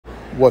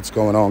What's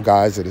going on,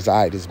 guys? It is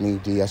me,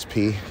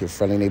 DSP, your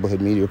friendly neighborhood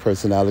media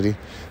personality,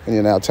 and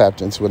you're now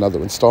tapped into another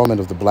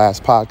installment of the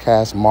Blast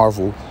Podcast,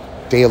 Marvel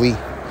Daily.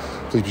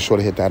 Please be sure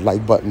to hit that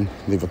like button,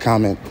 leave a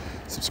comment,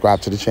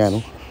 subscribe to the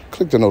channel,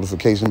 click the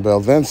notification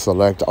bell, then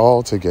select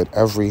all to get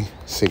every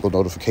single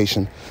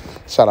notification.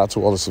 Shout out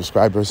to all the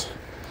subscribers.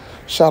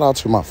 Shout out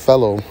to my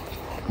fellow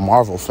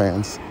Marvel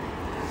fans.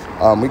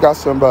 We got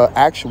some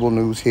actual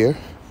news here.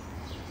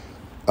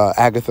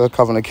 AGATHA,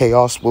 Coven of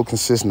Chaos will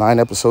consist 9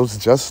 episodes,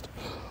 just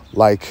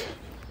like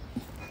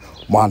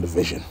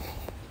WandaVision.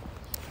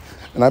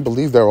 And I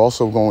believe they're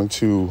also going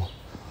to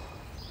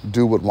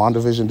do what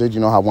WandaVision did. You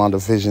know how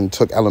WandaVision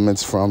took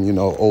elements from,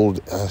 old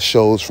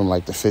shows from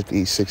like the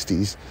 50s,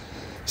 60s,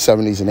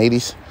 70s, and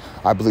 80s.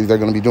 I believe they're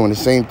going to be doing the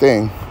same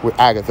thing with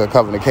AGATHA,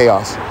 Coven of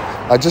Chaos.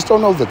 I just don't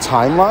know the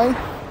timeline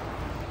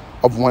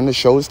of when the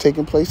show is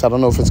taking place. I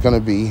don't know if it's going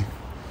to be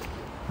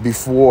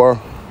before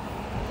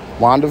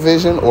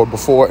WandaVision or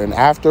before and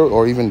after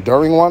or even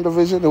during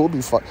WandaVision. It will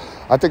be fun.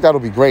 I think that'll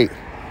be great.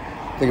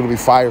 I think it'll be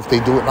fire if they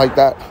do it like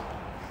that.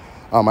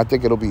 I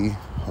think it'll be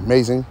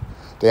amazing.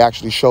 They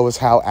actually show us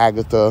how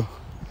AGATHA,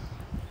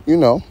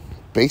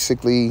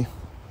 basically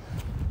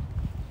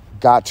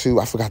got to,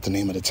 I forgot the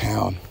name of the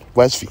town,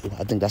 Westview.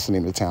 I think that's the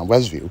name of the town,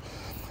 Westview.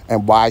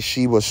 And why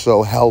she was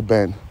so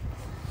hell-bent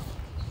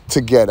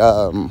to get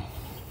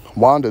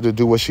Wanda to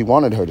do what she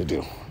wanted her to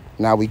do.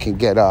 Now we can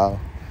get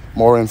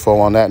more info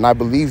on that. And I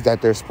believe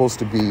that there's supposed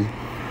to be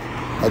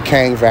a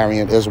Kang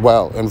variant as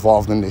well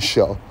involved in this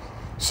show.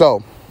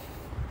 So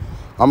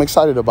I'm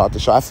excited about the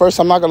show. At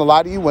first, I'm not going to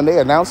lie to you, when they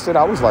announced it,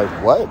 I was like,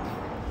 what?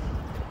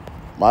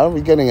 Why are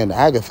we getting an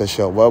AGATHA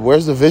show? Well,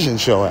 where's the Vision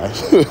show at?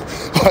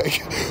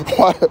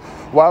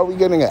 Why are we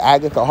getting an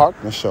AGATHA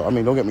Harkness show? I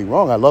mean, don't get me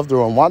wrong. I loved her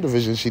on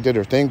WandaVision. She did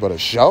her thing, but a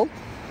show?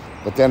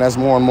 But then as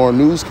more and more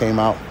news came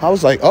out, I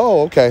was like,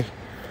 oh, okay.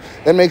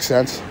 It makes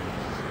sense.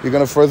 You're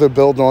going to further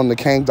build on the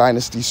Kang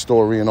Dynasty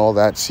story and all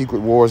that, Secret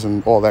Wars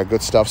and all that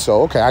good stuff.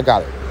 So, okay, I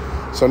got it.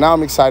 So now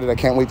I'm excited. I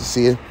can't wait to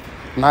see it.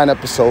 9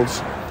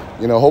 episodes.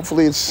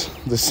 Hopefully it's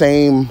the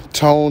same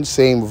tone,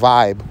 same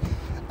vibe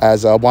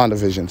as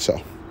WandaVision. So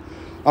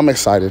I'm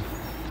excited.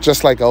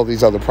 Just like all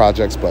these other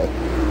projects, but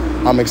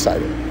I'm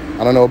excited.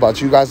 I don't know about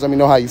you guys. Let me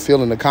know how you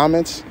feel in the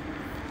comments.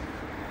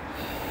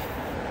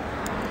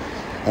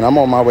 And I'm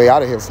on my way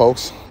out of here,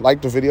 folks.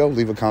 Like the video,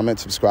 leave a comment,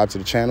 subscribe to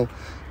the channel,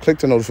 click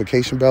the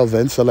notification bell,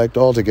 then select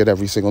all to get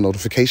every single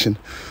notification.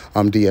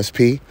 I'm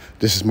DSP.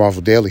 This is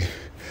Marvel Daily.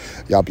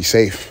 Y'all be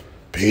safe.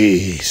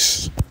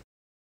 Peace.